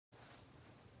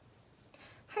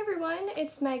Hi everyone,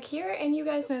 it's Meg here, and you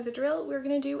guys know the drill. We're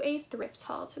going to do a thrift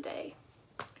haul today.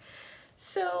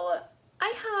 So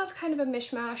I have kind of a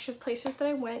mishmash of places that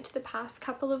I went the past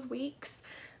couple of weeks.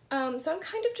 So I'm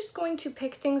kind of just going to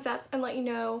pick things up and let you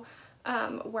know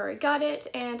where I got it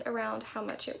and around how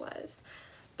much it was.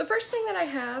 The first thing that I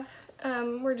have,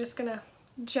 we're just going to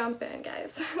jump in,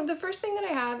 guys. The first thing that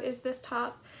I have is this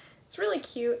top. It's really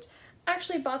cute. I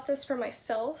actually bought this for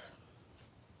myself.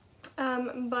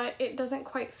 But it doesn't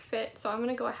quite fit, so I'm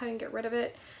gonna go ahead and get rid of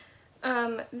it.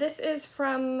 This is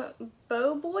from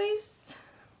Beaubois,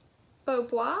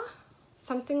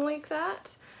 something like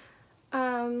that.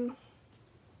 It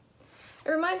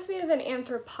reminds me of an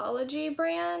Anthropology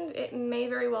brand. It may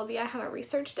very well be, I haven't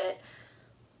researched it,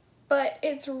 but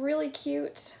it's really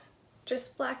cute,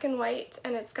 just black and white,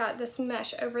 and it's got this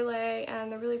mesh overlay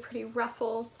and the really pretty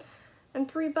ruffle and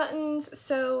 3 buttons.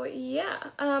 So yeah,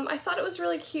 I thought it was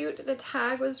really cute. The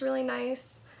tag was really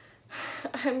nice.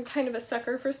 I'm kind of a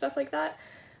sucker for stuff like that.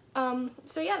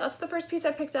 So yeah, that's the first piece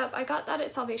I picked up. I got that at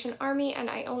Salvation Army and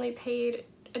I only paid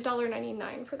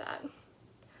 $1.99 for that.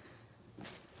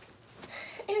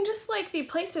 And just like the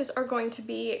places are going to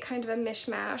be kind of a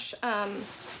mishmash,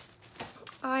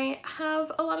 I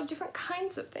have a lot of different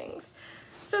kinds of things.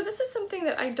 So this is something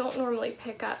that I don't normally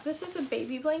pick up. This is a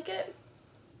baby blanket.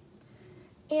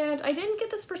 And I didn't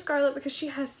get this for Scarlett because she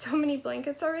has so many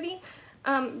blankets already,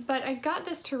 but I got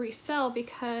this to resell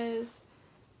because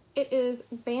it is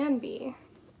Bambi.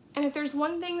 And if there's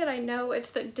one thing that I know,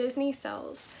 it's that Disney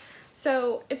sells.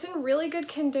 So it's in really good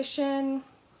condition,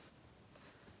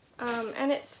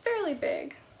 and it's fairly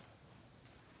big.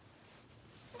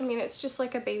 I mean, it's just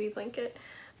like a baby blanket.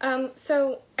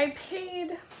 So I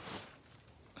paid,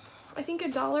 I think,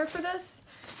 $1 for this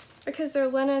because their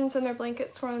linens and their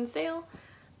blankets were on sale.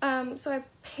 So I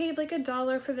paid like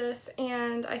 $1 for this,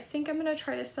 and I think I'm gonna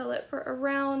try to sell it for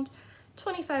around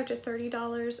 $25 to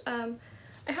 $30.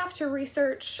 I have to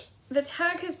research. The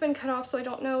tag has been cut off, so I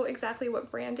don't know exactly what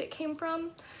brand it came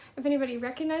from. If anybody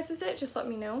recognizes it, just let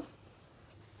me know.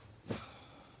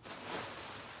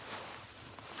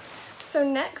 So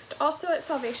next, also at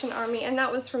Salvation Army, and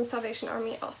that was from Salvation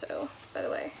Army also, by the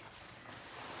way.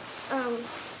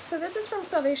 So this is from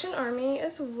Salvation Army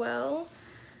as well.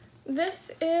 This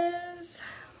is,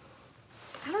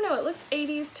 I don't know, it looks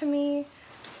 80s to me,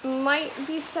 might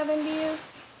be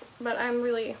 70s, but I'm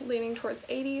really leaning towards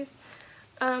 80s.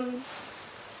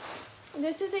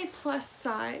 This is a plus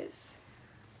size,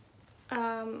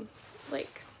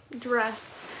 like,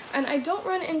 dress, and I don't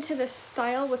run into this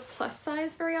style with plus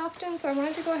size very often, so I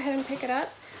wanted to go ahead and pick it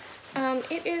up.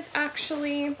 It is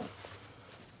actually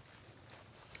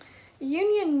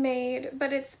union made,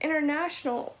 but it's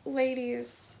international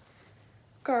ladies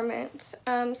garment.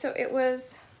 So it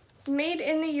was made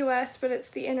in the US, but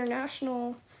it's the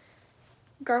International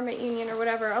Garment Union or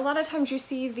whatever. A lot of times you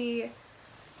see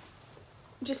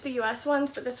just the US ones,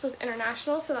 but this was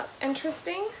international, so that's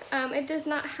interesting. It does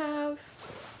not have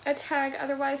a tag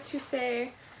otherwise to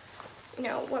say, you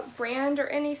know, what brand or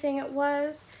anything it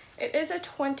was. It is a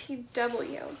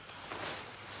 20W.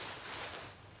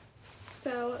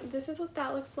 So this is what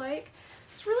that looks like.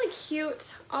 It's really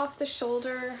cute off the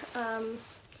shoulder,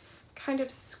 kind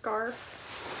of scarf.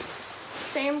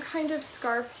 Same kind of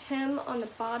scarf hem on the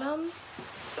bottom.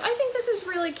 So I think this is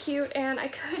really cute, and I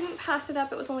couldn't pass it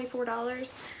up. It was only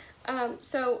 $4.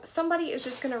 So somebody is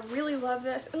just gonna really love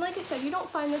this. And like I said, you don't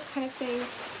find this kind of thing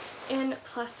in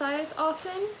plus size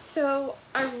often. So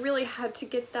I really had to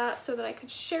get that so that I could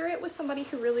share it with somebody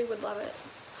who really would love it.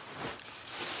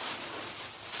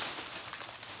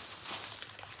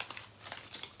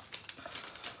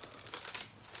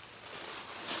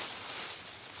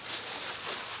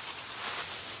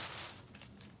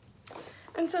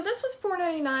 And so this was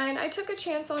 $4.99. I took a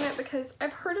chance on it because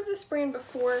I've heard of this brand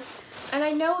before, and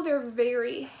I know they're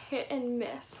very hit and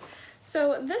miss.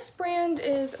 So this brand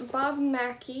is Bob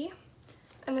Mackie,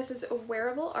 and this is a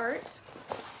wearable art.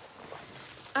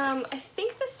 I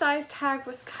think the size tag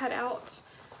was cut out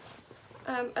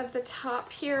of the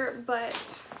top here,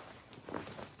 but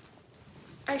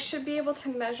I should be able to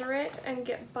measure it and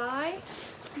get by.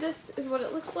 This is what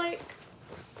it looks like.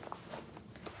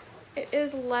 It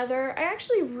is leather. I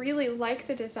actually really like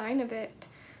the design of it.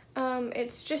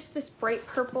 It's just this bright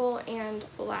purple and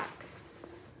black.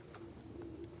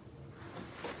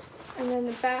 And then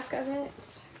the back of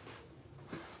it.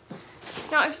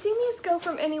 Now I've seen these go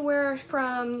from anywhere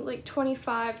from like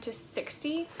 25 to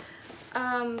 60.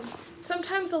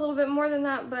 Sometimes a little bit more than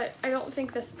that, but I don't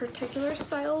think this particular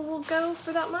style will go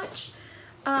for that much.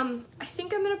 I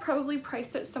think I'm gonna probably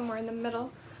price it somewhere in the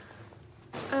middle.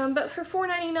 But for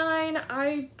 $4.99,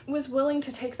 I was willing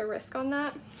to take the risk on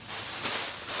that.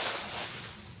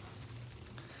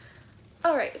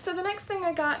 Alright, so the next thing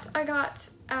I got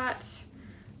at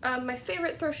my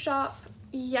favorite thrift shop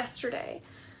yesterday.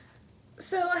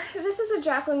 So this is a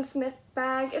Jaclyn Smith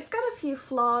bag. It's got a few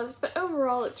flaws, but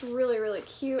overall it's really, really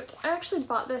cute. I actually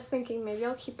bought this thinking maybe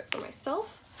I'll keep it for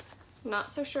myself.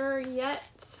 Not so sure yet.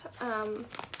 I'm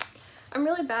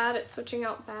really bad at switching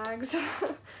out bags.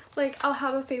 Like, I'll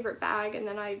have a favorite bag and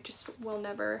then I just will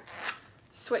never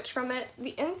switch from it.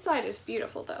 The inside is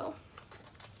beautiful though.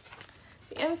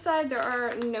 The inside, there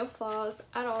are no flaws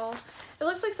at all. It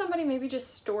looks like somebody maybe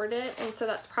just stored it, and so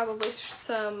that's probably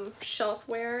some shelf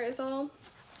wear is all.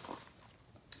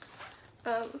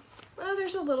 Well,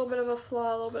 there's a little bit of a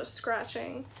flaw, a little bit of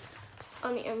scratching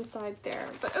on the inside there.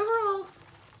 But overall,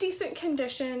 decent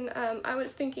condition. I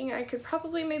was thinking I could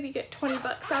probably maybe get 20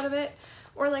 bucks out of it,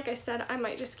 or like I said, I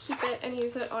might just keep it and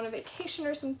use it on a vacation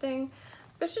or something.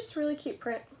 But it's just really cute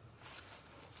print.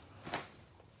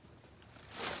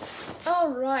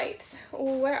 Alright,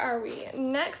 where are we?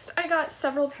 Next, I got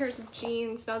several pairs of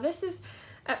jeans. Now this is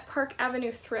at Park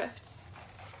Avenue Thrift.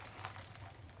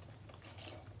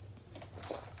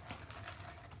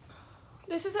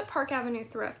 This is at Park Avenue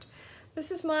Thrift.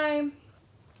 This is my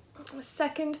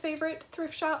second favorite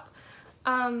thrift shop.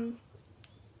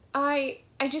 I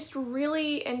just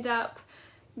really end up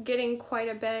getting quite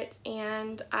a bit,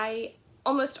 and I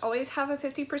almost always have a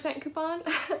 50% coupon.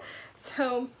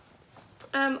 So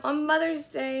on Mother's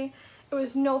Day, it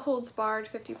was no holds barred,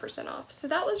 50% off. So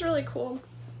that was really cool.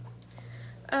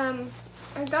 I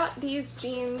got these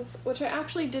jeans, which I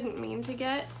actually didn't mean to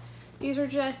get. These are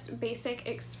just basic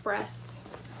express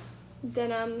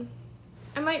denim.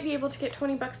 I might be able to get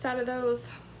 20 bucks out of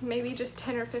those, maybe just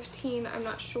 10 or 15, I'm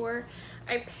not sure.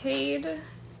 I paid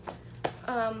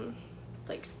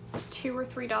like $2 or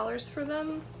 $3 for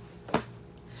them,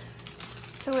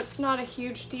 so it's not a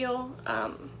huge deal.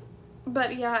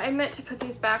 But yeah, I meant to put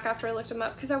these back after I looked them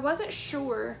up because I wasn't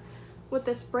sure what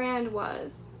this brand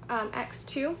was.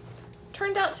 X2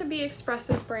 turned out to be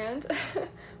Express's brand,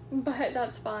 but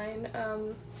that's fine.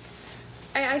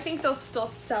 I think they'll still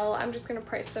sell. I'm just gonna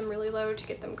price them really low to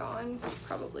get them gone,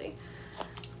 probably.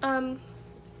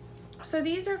 So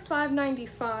these are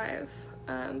 $5.95.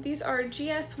 These are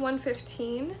GS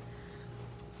 115.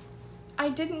 I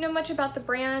didn't know much about the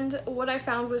brand. What I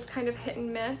found was kind of hit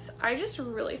and miss. I just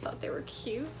really thought they were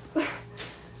cute.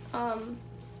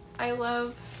 I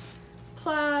love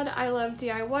plaid. I love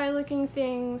DIY looking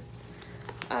things.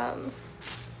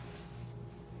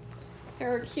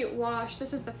 They're a cute wash.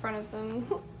 This is the front of them.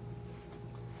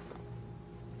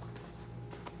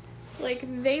 Like,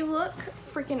 they look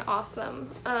freaking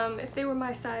awesome. If they were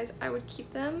my size, I would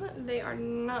keep them. They are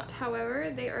not,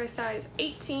 however. They are a size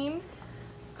 18.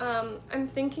 I'm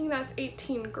thinking that's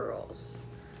 18 girls,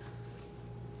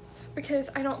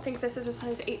 because I don't think this is a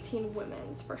size 18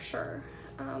 women's for sure.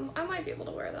 I might be able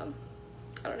to wear them.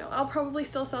 I don't know. I'll probably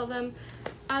still sell them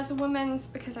as women's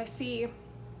because I see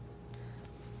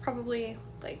probably,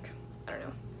 like, I don't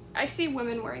know. I see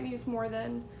women wearing these more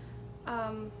than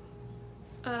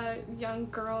a young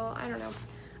girl. I don't know.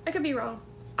 I could be wrong.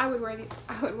 I would wear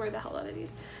the hell out of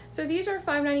these. So these are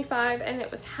 $5.95 and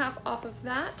it was half off of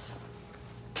that.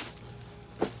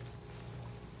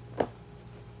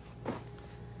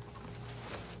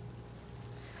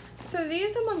 So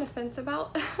these I'm on the fence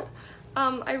about.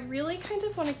 I really kind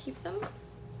of want to keep them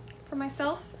for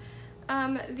myself.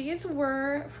 These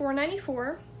were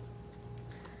 $4.94.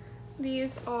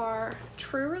 These are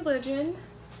True Religion,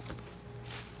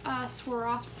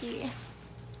 Swarovski.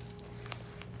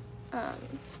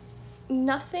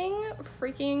 Nothing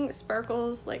freaking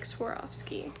sparkles like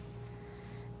Swarovski,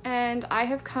 and I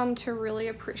have come to really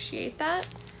appreciate that.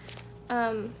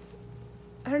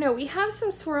 I don't know, we have some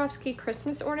Swarovski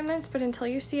Christmas ornaments, but until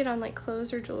you see it on like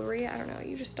clothes or jewelry, I don't know,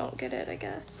 you just don't get it, I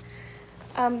guess.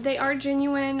 They are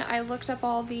genuine. I looked up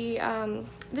all the,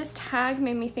 this tag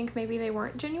made me think maybe they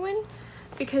weren't genuine,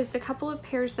 because the couple of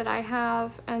pairs that I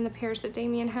have and the pairs that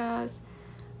Damien has,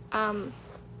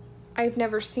 I've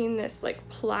never seen this like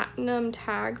platinum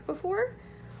tag before,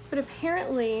 but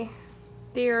apparently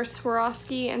their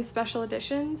Swarovski and special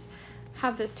editions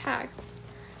have this tag.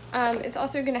 It's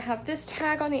also going to have this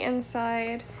tag on the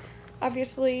inside.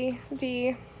 Obviously,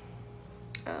 the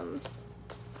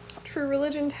True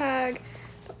Religion tag.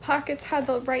 The pockets had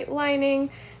the right lining.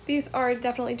 These are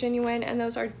definitely genuine, and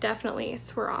those are definitely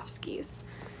Swarovskis.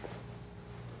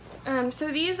 So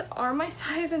these are my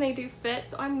size and they do fit,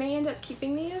 so I may end up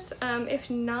keeping these. If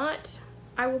not,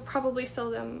 I will probably sell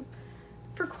them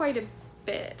for quite a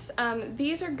bit.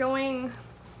 These are going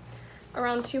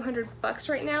around 200 bucks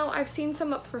right now. I've seen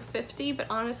some up for 50, but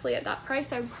honestly at that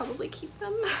price I would probably keep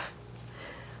them.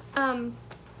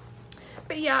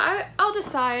 But yeah, I'll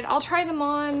decide. I'll try them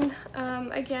on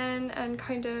again and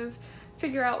kind of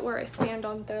figure out where I stand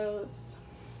on those.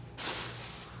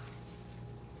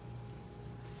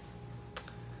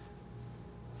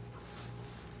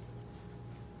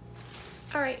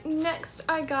 Alright, next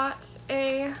I got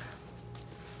a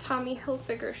Tommy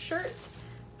Hilfiger shirt.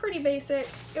 Pretty basic.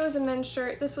 It was a men's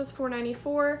shirt. This was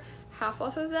 $4.94, half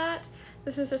off of that.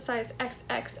 This is a size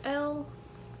XXL.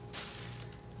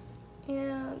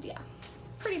 And yeah,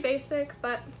 pretty basic,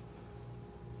 but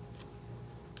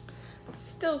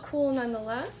still cool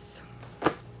nonetheless.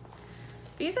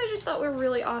 These I just thought were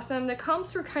really awesome. The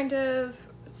comps were kind of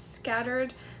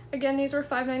scattered. Again, these were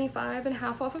 $5.95 and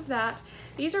half off of that.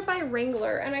 These are by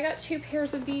Wrangler, and I got 2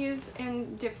 pairs of these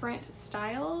in different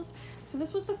styles. So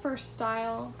this was the first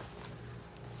style.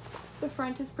 The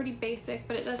front is pretty basic,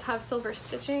 but it does have silver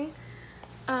stitching.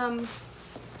 Let's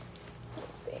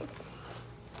see.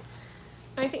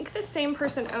 I think the same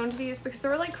person owned these because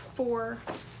there were like 4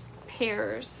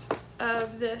 pairs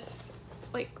of this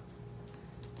like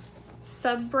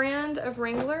sub-brand of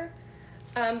Wrangler.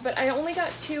 But I only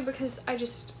got 2 because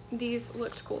these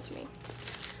looked cool to me.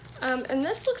 And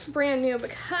this looks brand new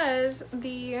because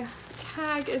the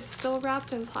tag is still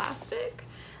wrapped in plastic.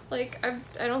 Like, I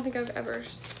don't think I've ever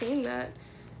seen that.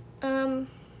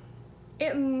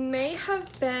 It may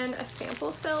have been a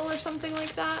sample sale or something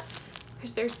like that,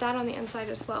 because there's that on the inside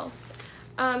as well.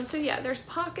 So yeah, there's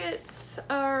pockets,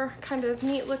 are kind of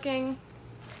neat looking.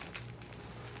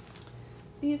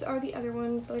 These are the other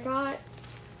ones that I got.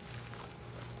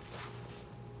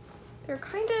 They're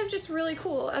kind of just really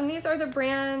cool, and these are the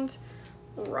brand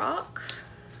Rock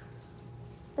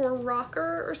or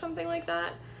Rocker or something like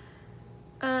that.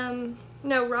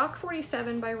 No, Rock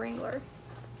 47 by Wrangler.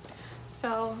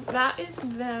 So that is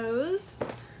those.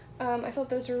 I thought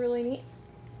those were really neat.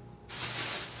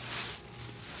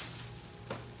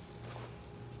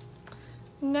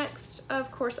 Next,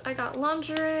 of course, I got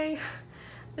lingerie.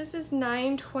 This is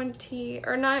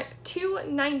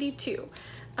 $2.92.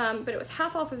 But it was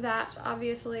half off of that,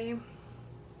 obviously.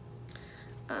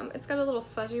 It's got a little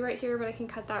fuzzy right here, but I can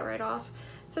cut that right off.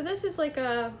 So this is like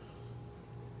a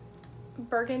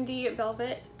burgundy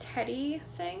velvet teddy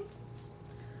thing.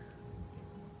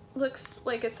 Looks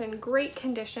like it's in great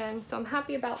condition, so I'm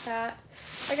happy about that.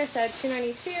 Like I said,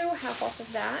 $2.92, half off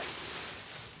of that.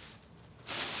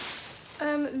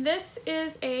 This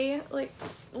is a like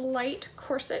light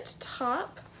corset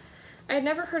top. I had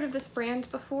never heard of this brand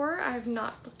before. I have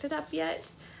not looked it up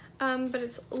yet, but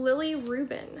it's Lily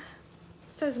Rubin.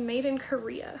 It says made in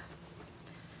Korea.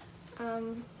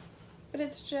 But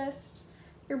it's just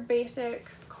your basic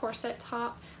corset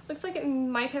top. Looks like it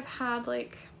might have had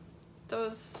like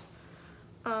those,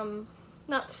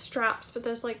 not straps, but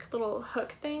those like little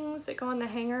hook things that go on the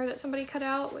hanger that somebody cut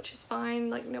out, which is fine.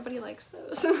 Like nobody likes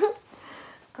those.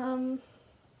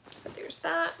 But there's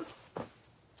that.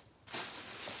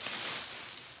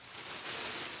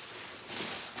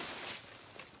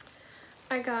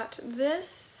 I got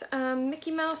this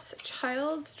Mickey Mouse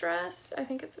child's dress. I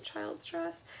think it's a child's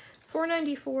dress.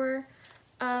 $4.94.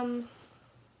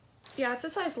 Yeah, it's a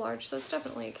size large, so it's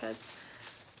definitely a kid's.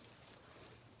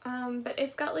 But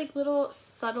it's got like little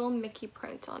subtle Mickey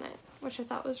print on it, which I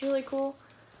thought was really cool.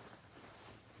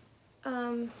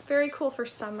 Very cool for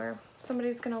summer.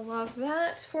 Somebody's gonna love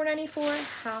that.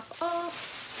 $4.94, half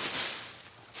off.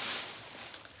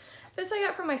 This I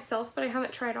got for myself, but I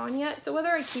haven't tried on yet, so whether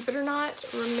I keep it or not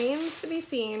remains to be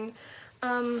seen.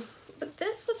 But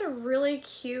this was a really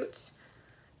cute,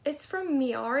 it's from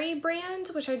Miari brand,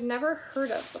 which I'd never heard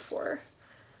of before.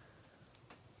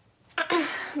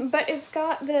 But it's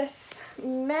got this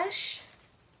mesh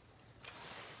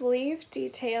sleeve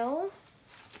detail.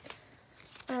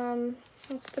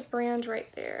 That's the brand right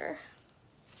there.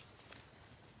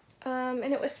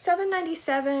 And it was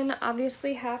 $7.97,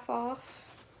 obviously half off.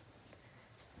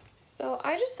 So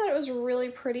I just thought it was really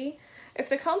pretty. If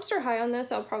the comps are high on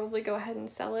this, I'll probably go ahead and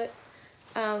sell it.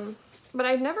 But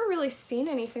I've never really seen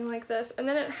anything like this. And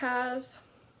then it has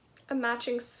a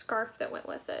matching scarf that went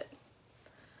with it.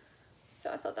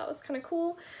 So I thought that was kind of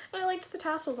cool. And I liked the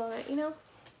tassels on it, you know?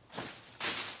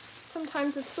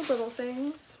 Sometimes it's the little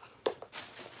things.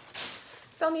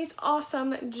 Found these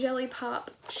awesome Jelly Pop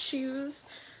shoes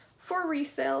for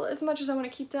resale. As much as I want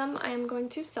to keep them, I am going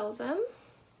to sell them.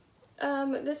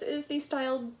 This is the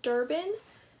style Durban,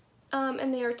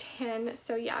 and they are 10,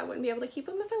 so yeah, I wouldn't be able to keep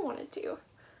them if I wanted to.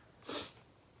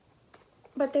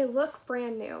 But they look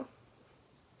brand new.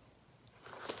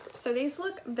 So these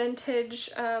look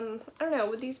vintage. I don't know,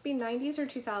 would these be 90s or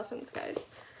 2000s, guys?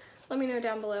 Let me know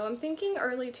down below. I'm thinking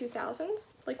early 2000s,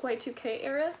 like Y2K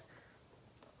era.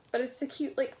 But it's the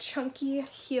cute, like, chunky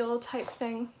heel type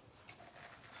thing.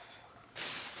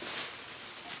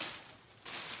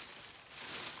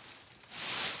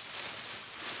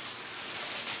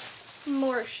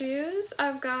 More shoes.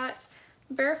 I've got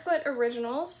Barefoot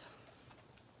Originals.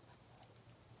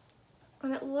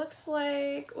 And it looks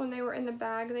like when they were in the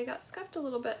bag, they got scuffed a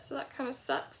little bit, so that kind of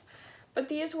sucks. But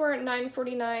these were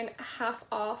 $9.49, half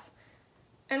off.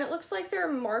 And it looks like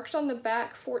they're marked on the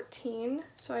back 14,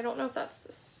 so I don't know if that's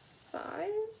the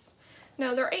size.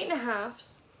 No, they're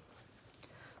 8.5s.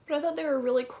 But I thought they were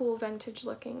really cool vintage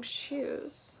looking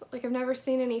shoes. Like, I've never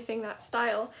seen anything that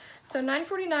style. So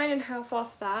 $9.49 and half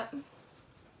off that.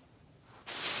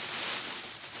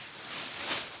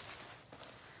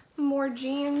 More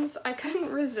jeans. I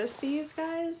couldn't resist these,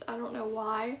 guys. I don't know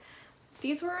why.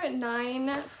 These were at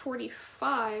 $9.45,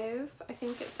 I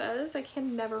think it says. I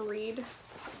can never read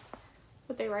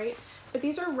what they write. But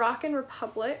these are Rockin'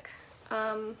 Republic.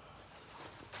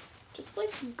 Just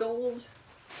like gold,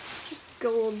 just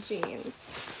gold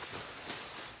jeans.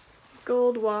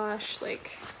 Gold wash,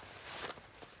 like,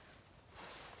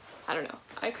 I don't know.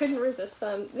 I couldn't resist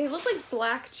them. They look like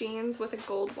black jeans with a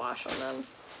gold wash on them.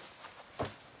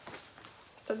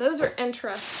 So those are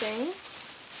interesting.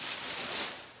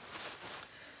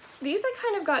 These I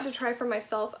kind of got to try for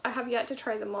myself. I have yet to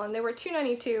try them on. They were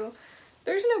 $2.92.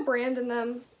 There's no brand in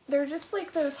them. They're just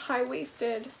like those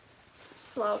high-waisted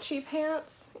slouchy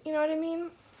pants, you know what I mean?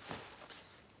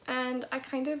 And I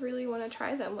kind of really want to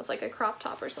try them with like a crop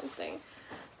top or something.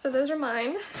 So those are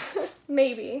mine.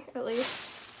 Maybe, at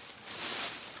least.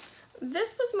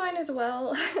 This was mine as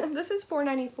well. This is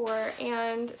 $4.94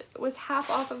 and was half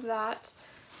off of that.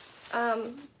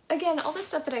 Again, all the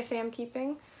stuff that I say I'm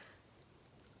keeping,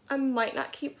 I might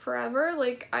not keep forever.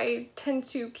 Like, I tend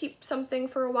to keep something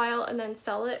for a while and then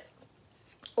sell it.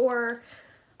 Or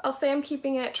I'll say I'm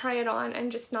keeping it, try it on,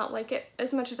 and just not like it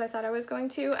as much as I thought I was going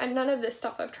to. And none of this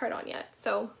stuff I've tried on yet.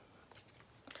 So,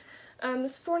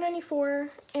 this is $4.94,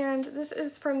 and this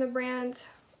is from the brand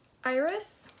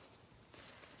Iris.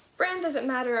 Brand doesn't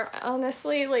matter,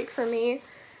 honestly. Like, for me,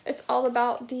 it's all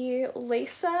about the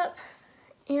lace up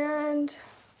and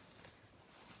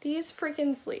these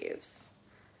freaking sleeves.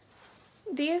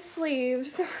 These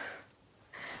sleeves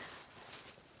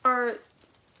are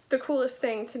the coolest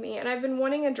thing to me, and I've been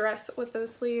wanting a dress with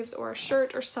those sleeves or a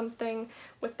shirt or something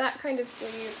with that kind of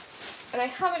sleeve, and I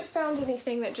haven't found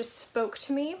anything that just spoke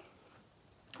to me,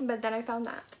 but then I found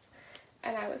that,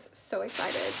 and I was so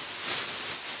excited.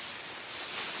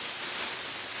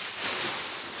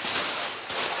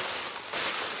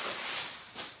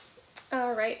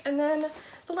 Alright, and then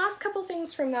the last couple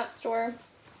things from that store.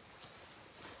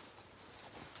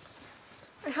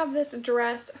 I have this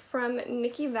dress from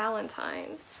Nikki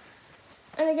Valentine.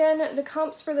 And again, the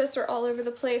comps for this are all over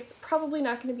the place. Probably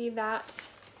not going to be that,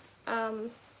 I'm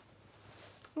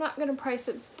not going to price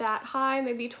it that high,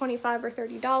 maybe $25 or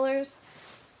 $30.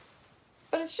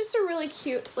 But it's just a really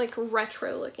cute, like,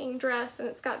 retro looking dress, and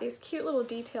it's got these cute little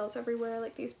details everywhere,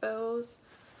 like these bows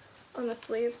on the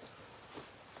sleeves.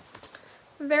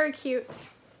 Very cute.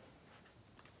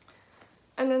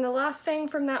 And then the last thing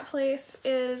from that place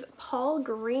is Paul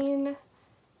Green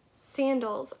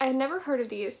sandals. I had never heard of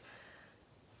these,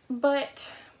 but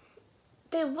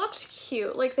they looked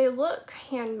cute. Like, they look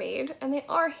handmade, and they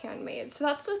are handmade. So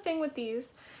that's the thing with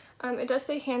these. It does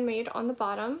say handmade on the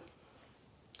bottom.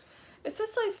 It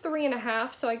says size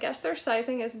 3.5, so I guess their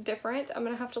sizing is different. I'm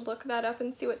gonna have to look that up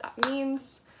and see what that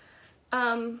means.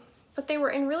 But they were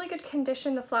in really good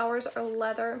condition. The flowers are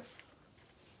leather.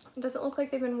 It doesn't look like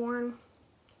they've been worn.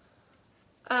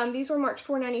 These were marked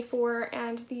 $4.94,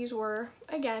 and these were,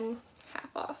 again, half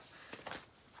off.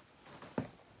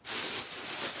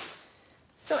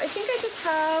 So I think I just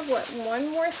have, what, one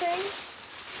more thing?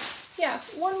 Yeah,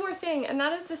 one more thing, and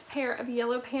that is this pair of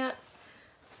yellow pants,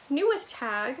 new with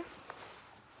tag,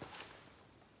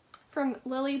 from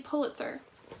Lily Pulitzer.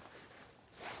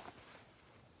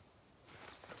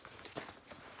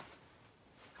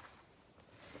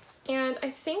 And I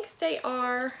think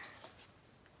they're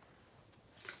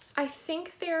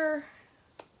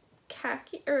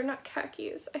khaki, or not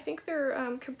khakis, I think they're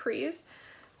capris.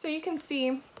 So you can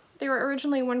see they were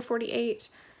originally $148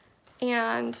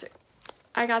 and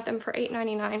I got them for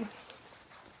 $8.99.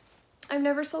 I've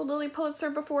never sold Lily Pulitzer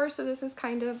before, so this is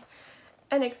kind of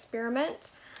an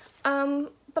experiment.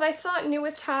 But I thought new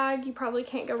with tag, you probably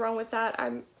can't go wrong with that.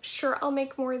 I'm sure I'll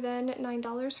make more than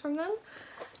 $9 from them.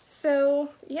 So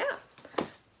yeah,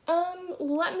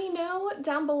 Let me know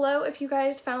down below if you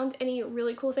guys found any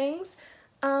really cool things.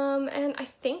 And I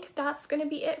think that's gonna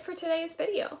be it for today's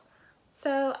video.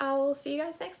 So I'll see you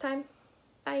guys next time.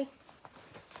 Bye.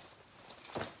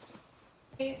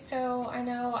 Okay, so I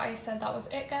know I said that was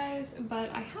it, guys, but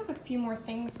I have a few more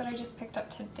things that I just picked up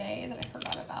today that I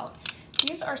forgot about.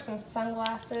 These are some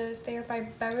sunglasses. They are by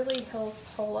Beverly Hills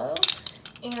Polo,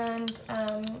 and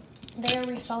they are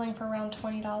reselling for around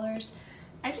 $20.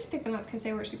 I just picked them up because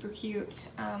they were super cute.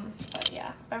 But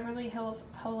yeah, Beverly Hills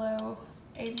Polo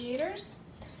aviators.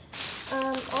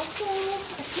 Also,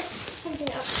 I picked something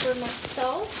up for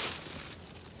myself.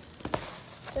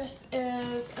 This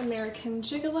is American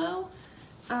Gigolo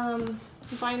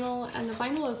vinyl, and the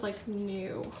vinyl is like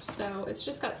new, so it's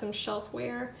just got some shelf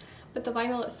wear, but the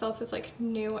vinyl itself is like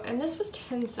new, and this was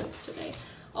 10 cents today.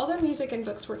 All their music and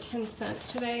books were 10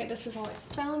 cents today. This is all I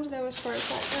found though as far as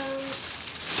that goes,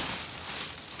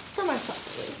 for myself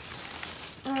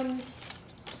at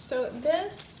least. So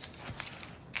this,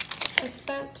 I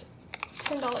spent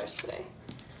 $10 today.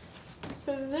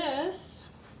 So this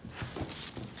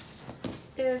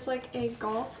is like a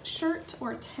golf shirt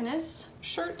or tennis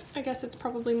shirt. I guess it's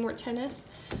probably more tennis,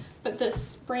 but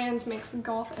this brand makes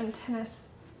golf and tennis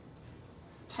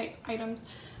type items.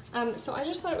 So I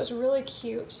just thought it was really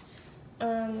cute.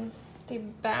 The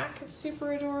back is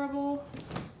super adorable.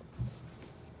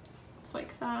 It's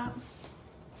like that.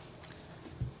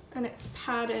 And it's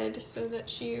padded so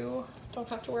that you don't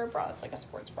have to wear a bra. It's like a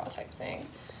sports bra type thing.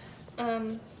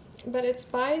 But it's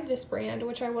by this brand,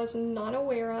 which I was not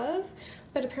aware of,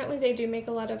 but apparently they do make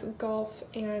a lot of golf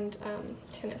and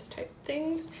tennis type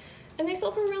things. And they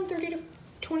sell for around $20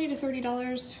 to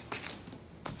 $30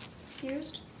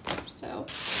 used. So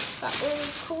that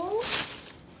was cool.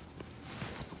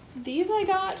 These I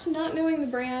got not knowing the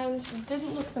brand,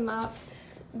 didn't look them up.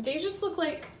 They just look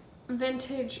like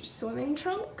vintage swimming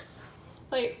trunks,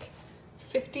 like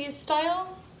 50s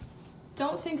style.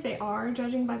 Don't think they are,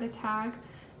 judging by the tag.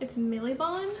 It's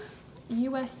Millibon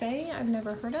USA. I've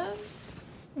never heard of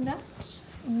that,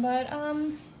 but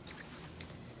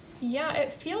yeah,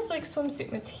 it feels like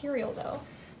swimsuit material though.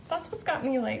 So that's what's got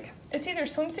me like, it's either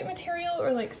swimsuit material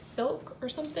or like silk or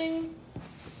something.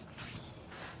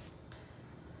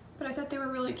 But I thought they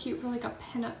were really cute for like a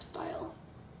pinup style.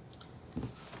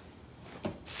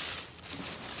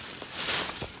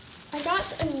 I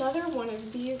got another one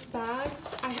of these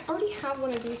bags. I already have one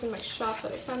of these in my shop,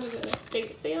 but I found it at an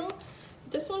estate sale.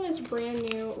 This one is brand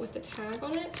new with the tag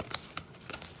on it.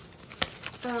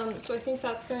 So I think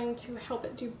that's going to help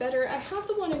it do better. I have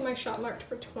the one in my shop marked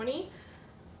for $20.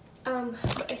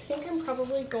 But I think I'm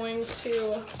probably going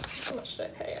to, how much did I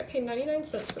pay? I paid 99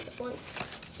 cents for this one.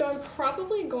 So I'm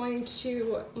probably going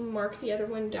to mark the other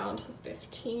one down to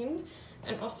 15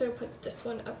 and also put this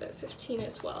one up at 15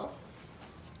 as well.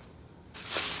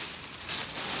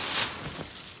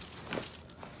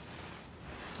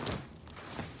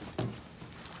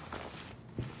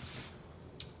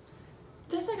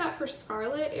 This I got for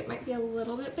Scarlett. It might be a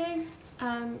little bit big.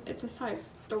 It's a size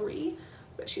 3,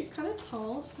 but she's kind of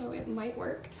tall, so it might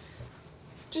work.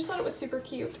 Just thought it was super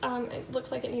cute. It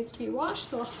looks like it needs to be washed,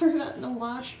 so I'll throw that in the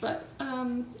wash, but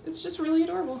it's just really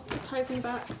adorable. It ties in the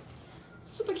back.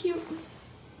 Super cute.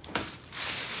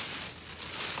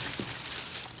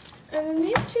 And then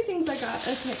these two things I got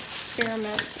as an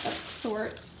experiment of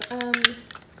sorts.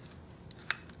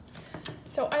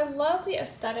 So I love the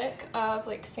aesthetic of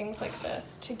like things like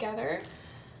this together.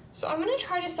 So I'm gonna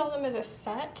try to sell them as a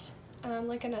set,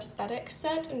 like an aesthetic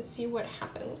set, and see what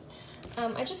happens.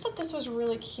 I just thought this was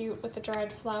really cute with the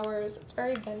dried flowers. It's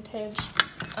very vintage.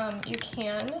 You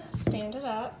can stand it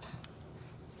up.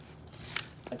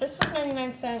 But this was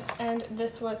 99 cents and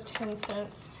this was 10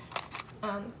 cents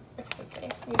because it's a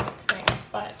music thing.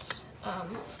 But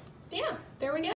yeah, there we go.